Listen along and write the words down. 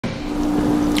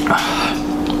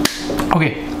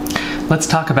Okay, let's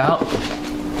talk about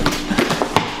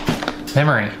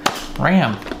memory,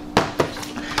 RAM.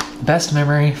 Best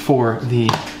memory for the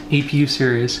APU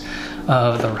series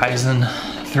of the Ryzen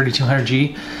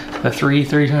 3200G, the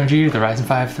 3200G, the Ryzen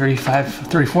 5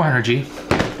 3400G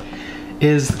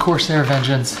is the Corsair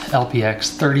Vengeance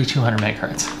LPX 3200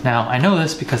 MHz. Now, I know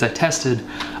this because I tested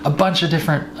a bunch of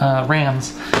different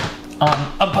RAMs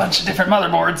on a bunch of different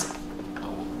motherboards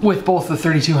with both the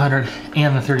 3200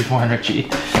 and the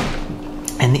 3400G.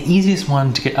 And the easiest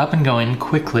one to get up and going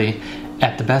quickly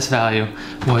at the best value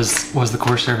was the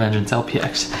Corsair Vengeance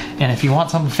LPX. And if you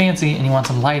want something fancy and you want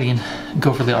some lighting,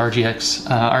 go for the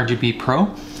RGB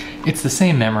Pro. It's the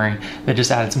same memory, they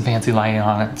just added some fancy lighting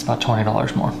on it. It's about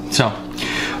 $20 more. So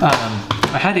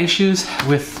I had issues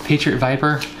with Patriot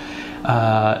Viper.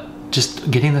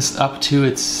 Just getting this up to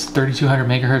its 3200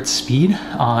 megahertz speed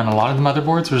on a lot of the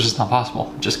motherboards was just not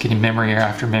possible. Just getting memory error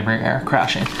after memory error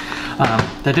crashing.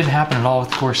 That didn't happen at all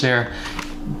with the Corsair.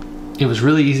 It was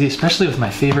really easy, especially with my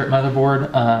favorite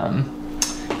motherboard,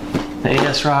 the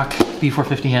ASRock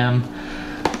B450M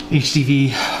HDV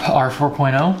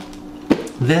R4.0.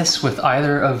 This with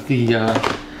either of the, the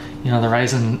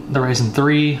Ryzen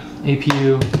 3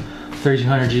 APU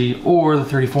 3200G or the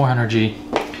 3400G,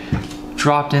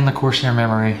 dropped in the Corsair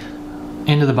memory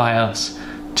into the BIOS,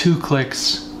 2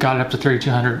 clicks, got it up to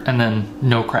 3200, and then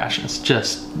no crashes.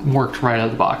 Just worked right out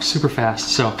of the box, super fast.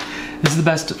 So this is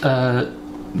the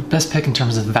best pick in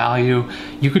terms of value.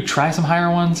 You could try some higher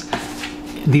ones.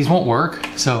 These won't work,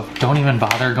 so don't even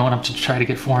bother going up to try to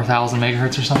get 4000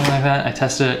 megahertz or something like that. I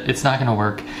tested it, it's not gonna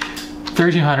work.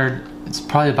 3200, it's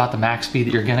probably about the max speed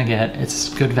that you're gonna get. It's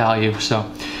good value.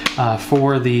 So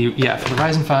for the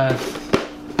Ryzen 5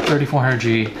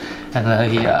 3400G and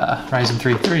the Ryzen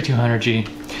 3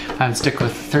 3200G, I would stick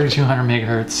with 3200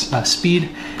 megahertz speed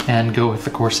and go with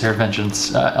the Corsair Vengeance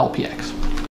LPX.